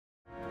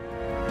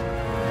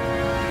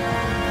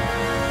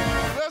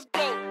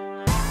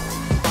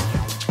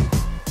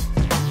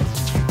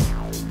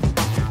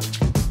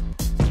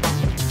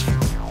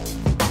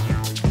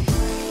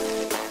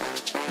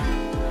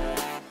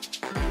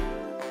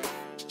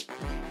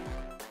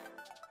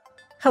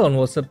Hello and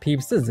what's up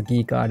peeps, this is the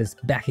Geek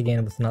Artist back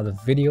again with another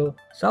video.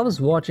 So I was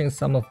watching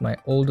some of my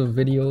older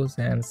videos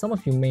and some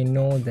of you may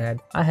know that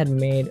I had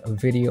made a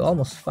video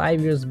almost 5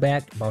 years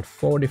back about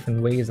 4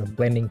 different ways of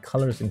blending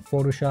colors in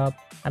Photoshop,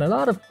 and a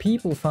lot of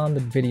people found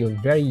that video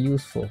very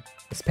useful,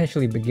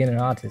 especially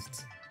beginner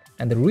artists.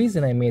 And the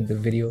reason I made the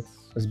video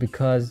was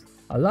because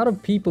a lot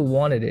of people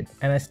wanted it,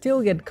 and I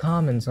still get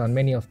comments on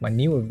many of my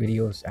newer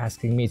videos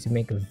asking me to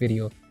make a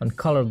video on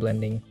color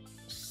blending.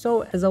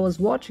 So as I was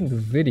watching the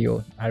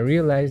video, I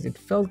realized it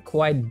felt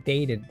quite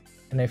dated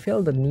and I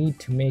felt the need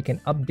to make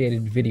an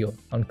updated video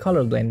on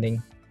color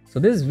blending. So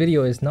this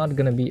video is not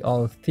gonna be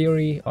all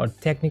theory or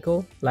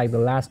technical like the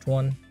last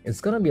one. It's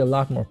gonna be a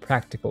lot more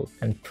practical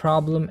and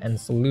problem and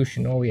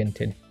solution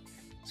oriented.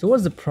 So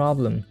what's the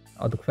problem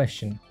or the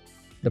question?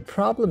 The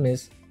problem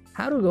is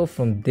how to go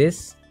from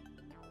this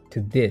to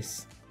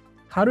this.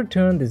 How to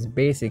turn this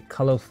basic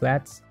color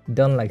flats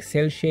done like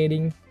cell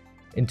shading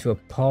into a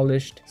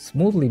polished,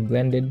 smoothly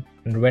blended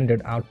and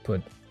rendered output.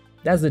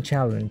 That's the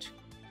challenge,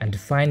 and to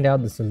find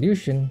out the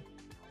solution,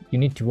 you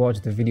need to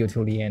watch the video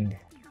till the end.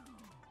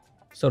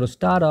 So to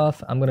start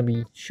off, I'm going to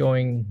be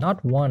showing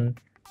not one,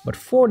 but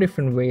 4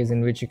 different ways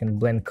in which you can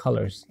blend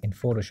colors in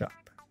Photoshop.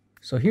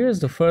 So here's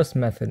the first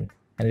method,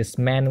 and it's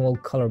manual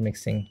color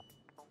mixing.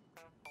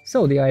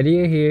 So the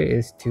idea here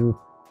is to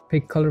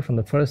pick color from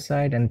the first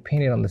side and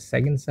paint it on the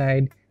second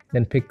side,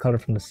 then pick color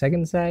from the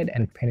second side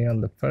and paint it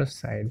on the first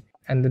side,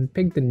 and then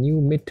pick the new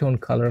mid-tone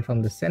color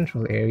from the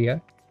central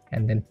area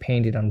and then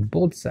paint it on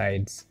both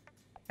sides,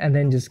 and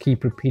then just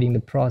keep repeating the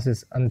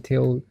process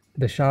until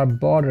the sharp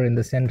border in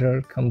the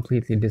center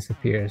completely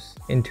disappears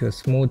into a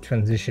smooth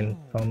transition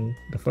from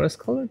the first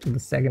color to the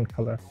second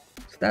color.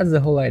 So that's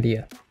the whole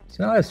idea.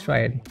 So now let's try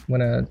it. I'm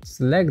gonna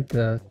select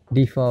the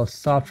default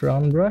soft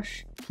round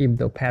brush, keep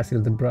the opacity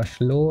of the brush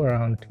low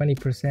around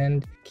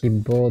 20%, keep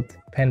both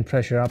pen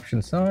pressure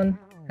options on,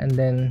 and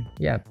then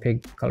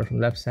pick color from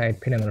the left side,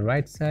 paint on the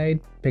right side,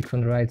 pick from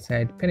the right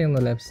side, paint on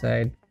the left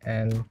side,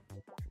 and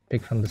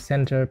pick from the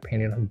center,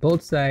 paint it on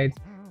both sides,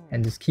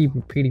 and just keep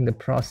repeating the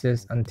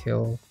process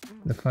until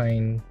the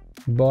fine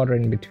border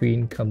in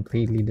between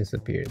completely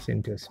disappears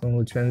into a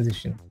smooth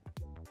transition.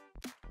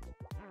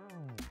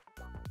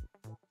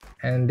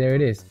 And there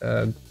it is,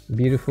 a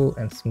beautiful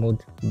and smooth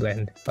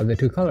blend of the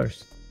 2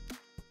 colors.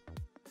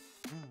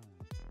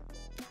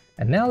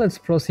 And now let's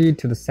proceed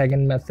to the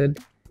second method,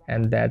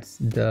 and that's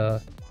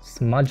the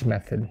smudge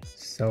method.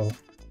 So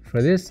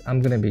for this, I'm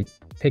going to be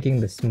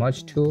picking the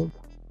smudge tool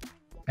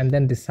and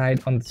then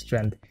decide on the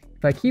strength.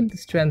 If I keep the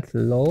strength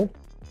low,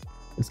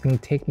 it's going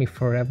to take me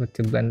forever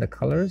to blend the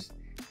colors,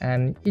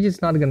 and you're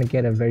just not going to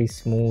get a very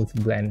smooth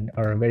blend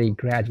or a very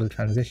gradual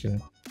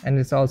transition, and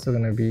it's also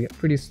going to be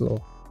pretty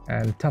slow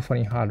and tough on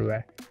your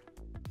hardware.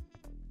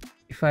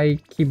 If I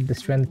keep the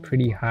strength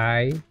pretty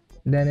high,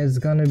 then it's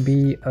going to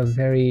be a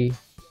very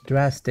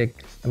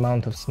drastic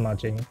amount of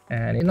smudging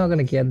and you're not going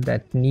to get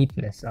that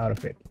neatness out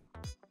of it.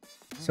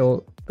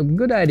 So a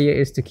good idea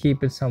is to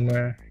keep it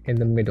somewhere in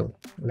the middle,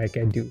 like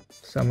I do,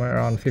 somewhere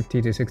around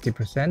 50 to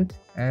 60%,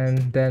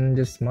 and then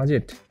just smudge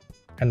it.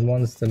 And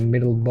once the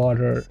middle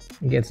border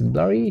gets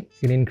blurry, you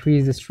can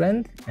increase the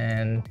strength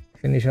and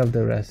finish up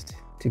the rest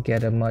to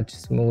get a much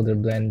smoother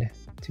blend,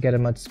 to get a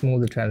much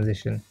smoother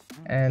transition.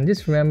 And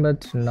just remember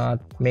to not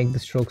make the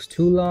strokes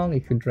too long.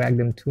 If you drag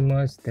them too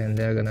much, then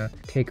they're gonna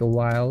take a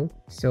while.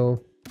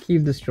 So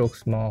keep the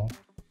strokes small,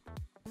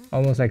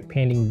 almost like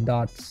painting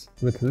dots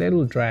with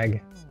little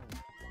drag.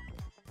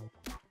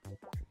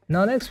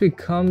 Now next we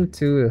come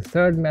to the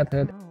third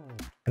method,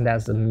 and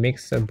that's the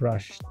mixer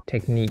brush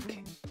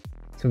technique.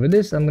 So for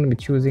this, I'm gonna be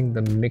choosing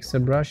the mixer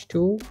brush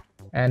tool,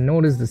 and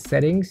notice the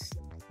settings,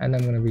 and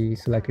I'm gonna be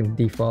selecting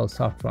default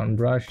soft round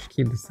brush,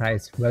 keep the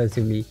size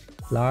relatively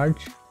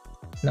large.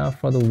 Now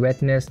for the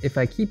wetness, if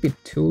I keep it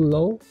too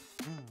low,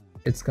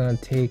 it's gonna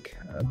take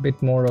a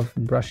bit more of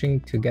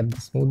brushing to get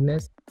the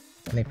smoothness,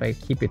 and if I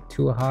keep it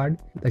too hard,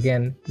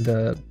 again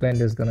the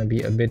blend is gonna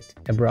be a bit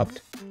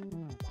abrupt.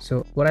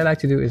 So what I like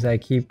to do is I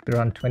keep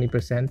around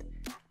 20%,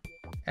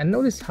 and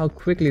notice how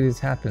quickly this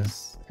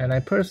happens, and I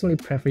personally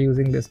prefer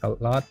using this a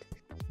lot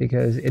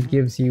because it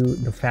gives you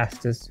the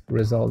fastest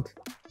result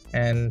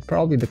and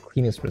probably the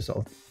cleanest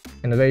result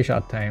in a very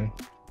short time.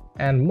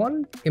 And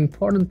one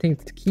important thing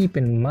to keep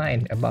in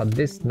mind about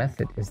this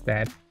method is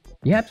that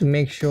you have to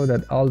make sure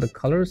that all the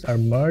colors are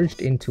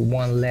merged into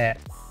one layer.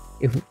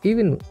 If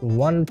even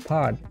one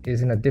part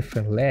is in a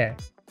different layer,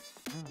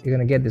 you're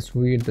gonna get this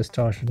weird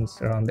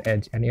distortions around the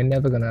edge, and you're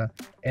never gonna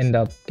end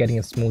up getting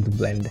a smooth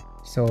blend.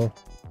 So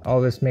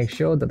always make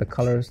sure that the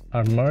colors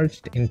are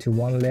merged into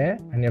one layer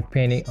and you're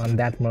painting on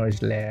that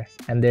merged layer,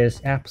 and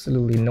there's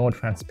absolutely no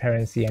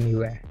transparency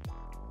anywhere.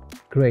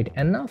 Great,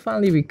 and now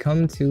finally we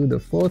come to the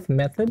fourth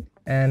method,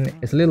 and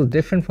it's a little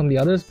different from the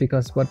others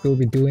because what we'll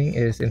be doing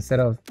is, instead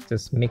of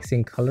just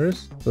mixing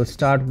colors, we'll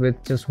start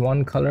with just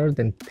one color,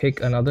 then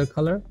pick another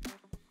color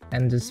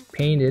and just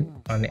paint it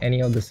on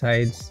any of the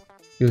sides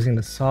using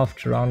the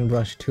soft round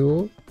brush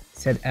tool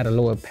set at a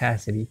low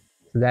opacity.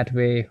 So that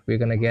way we're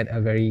gonna get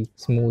a very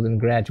smooth and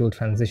gradual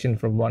transition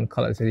from one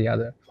color to the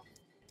other.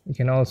 You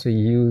can also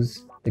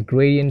use the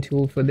gradient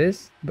tool for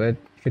this, but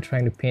if you're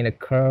trying to paint a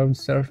curved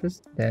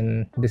surface,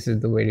 then this is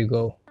the way to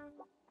go.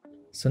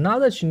 So now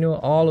that you know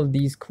all of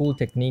these cool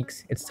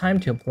techniques, it's time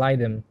to apply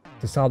them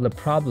to solve the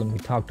problem we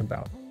talked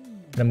about.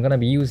 And I'm gonna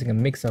be using a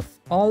mix of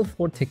all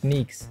 4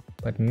 techniques,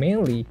 but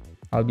mainly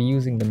I'll be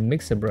using the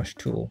mixer brush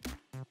tool.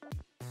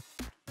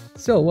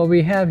 So what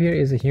we have here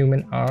is a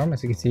human arm,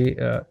 as you can see,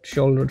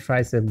 shoulder,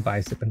 tricep,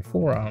 bicep, and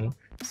forearm.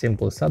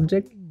 Simple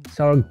subject.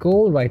 So our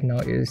goal right now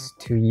is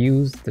to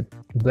use the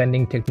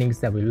blending techniques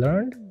that we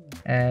learned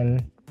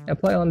and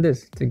apply on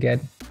this to get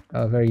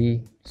a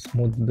very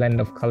smooth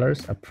blend of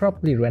colors, a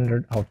properly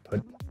rendered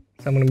output.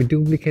 So I'm going to be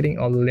duplicating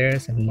all the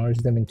layers and merge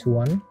them into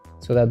one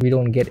so that we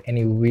don't get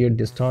any weird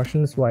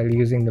distortions while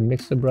using the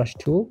mixer brush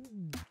tool.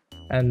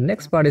 And the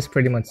next part is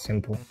pretty much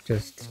simple.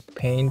 Just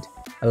paint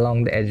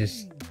along the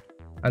edges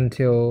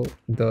until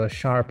the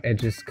sharp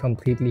edges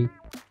completely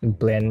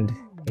blend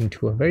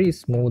into a very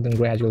smooth and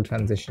gradual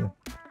transition.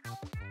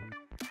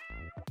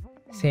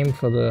 Same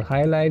for the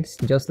highlights,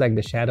 just like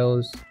the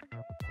shadows.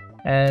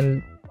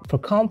 And for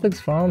complex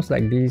forms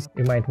like these,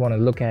 you might want to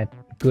look at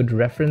good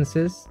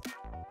references,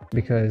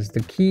 because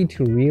the key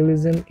to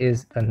realism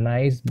is a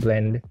nice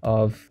blend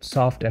of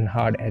soft and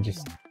hard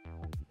edges.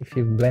 If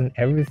you blend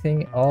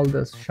everything, all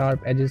the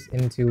sharp edges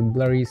into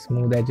blurry,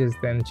 smooth edges,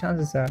 then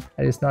chances are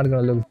that it's not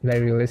going to look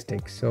very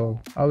realistic. So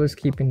always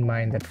keep in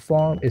mind that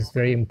form is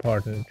very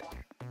important.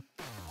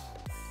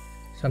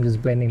 So I'm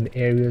just blending the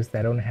areas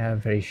that don't have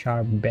very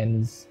sharp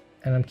bends.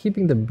 And I'm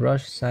keeping the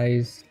brush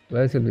size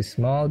relatively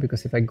small,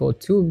 because if I go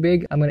too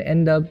big, I'm going to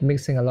end up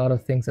mixing a lot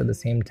of things at the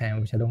same time,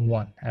 which I don't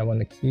want. I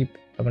want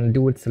to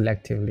do it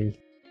selectively.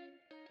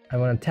 I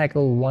want to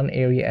tackle one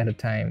area at a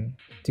time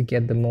to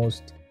get the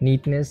most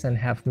neatness and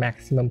have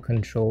maximum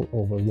control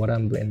over what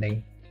I'm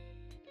blending.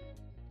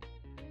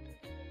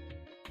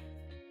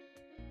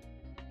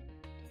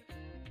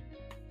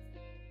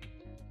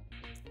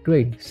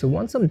 Great, so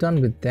once I'm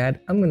done with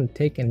that, I'm going to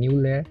take a new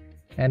layer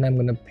and I'm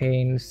going to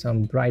paint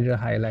some brighter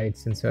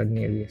highlights in certain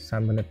areas. So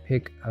I'm going to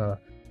pick a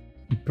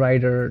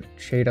brighter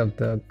shade of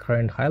the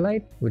current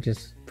highlight, which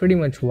is pretty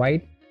much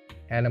white,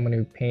 and I'm going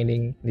to be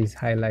painting these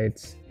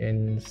highlights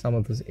in some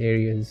of those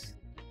areas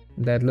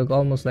that look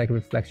almost like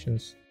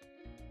reflections.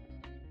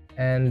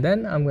 And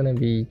then I'm going to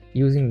be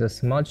using the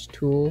smudge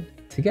tool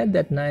to get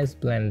that nice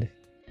blend,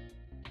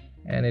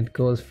 and it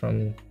goes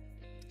from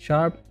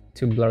sharp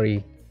to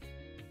blurry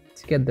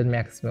to get the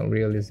maximum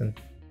realism.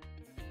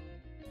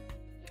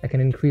 I can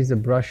increase the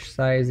brush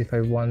size if I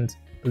want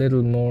a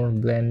little more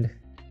blend,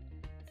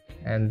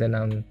 and then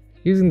I'm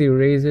using the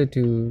eraser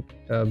to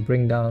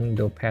bring down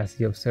the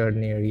opacity of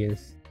certain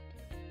areas.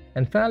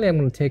 And finally, I'm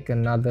going to take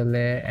another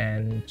layer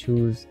and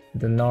choose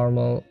the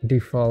normal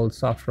default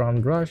soft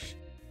round brush,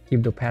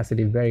 keep the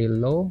opacity very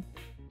low,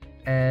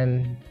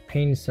 and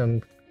paint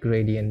some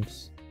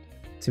gradients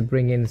to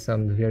bring in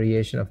some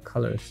variation of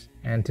colors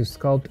and to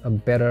sculpt a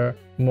better,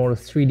 more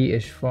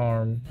 3D-ish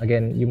form.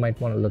 Again, you might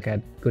want to look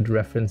at good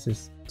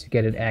references to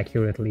get it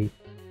accurately.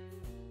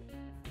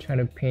 Trying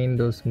to paint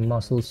those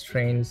muscle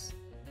strains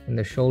in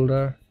the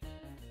shoulder.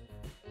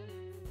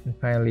 And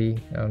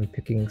finally, I'm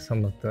picking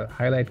some of the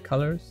highlight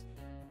colors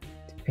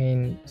to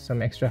paint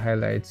some extra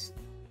highlights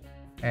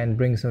and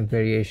bring some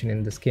variation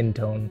in the skin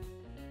tone.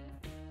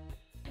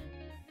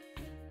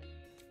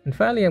 And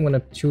finally, I'm going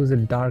to choose a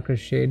darker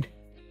shade,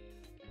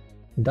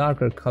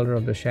 darker color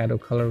of the shadow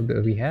color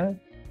that we have,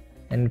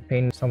 and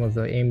paint some of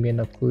the ambient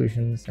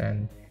occlusions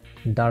and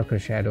darker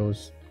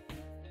shadows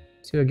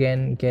to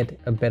again get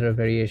a better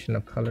variation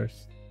of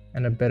colors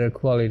and a better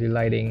quality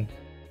lighting.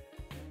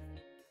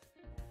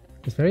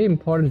 It's very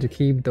important to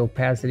keep the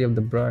opacity of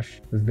the brush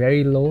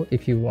very low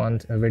if you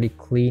want a very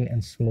clean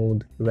and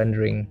smooth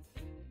rendering.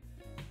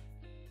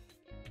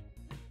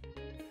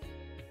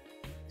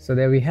 So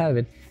there we have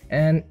it.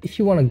 And if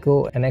you want to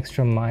go an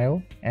extra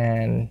mile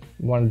and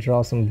want to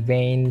draw some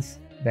veins,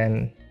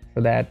 then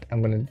for that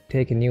I'm going to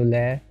take a new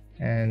layer,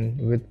 and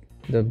with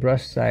the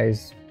brush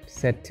size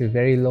set to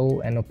very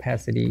low and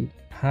opacity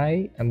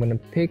high, I'm going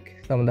to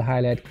pick some of the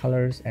highlight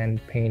colors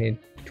and paint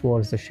it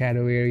towards the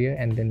shadow area,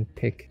 and then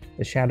pick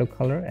the shadow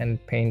color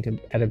and paint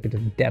it, add a bit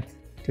of depth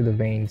to the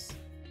veins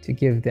to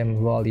give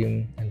them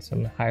volume and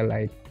some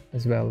highlight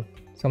as well.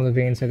 Some of the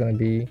veins are going to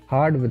be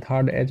hard with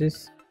hard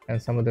edges,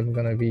 and some of them are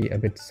going to be a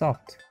bit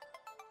soft.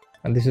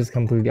 And this is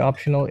completely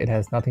optional. It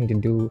has nothing to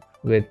do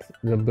with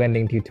the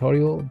blending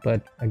tutorial,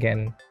 but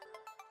again,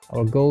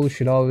 our goal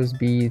should always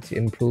be to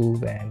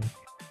improve and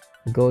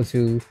go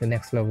to the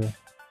next level.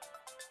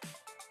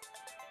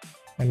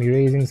 I'm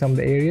erasing some of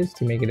the areas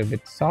to make it a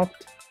bit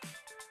soft,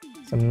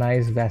 some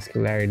nice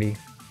vascularity.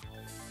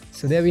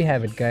 So there we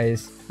have it,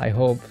 guys. I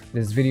hope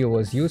this video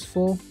was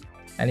useful,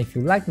 and if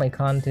you like my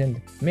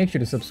content, make sure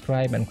to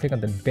subscribe and click on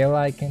the bell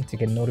icon to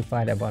get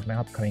notified about my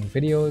upcoming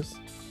videos.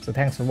 So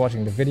thanks for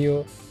watching the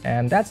video,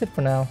 and that's it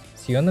for now.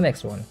 See you on the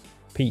next one.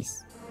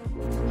 Peace.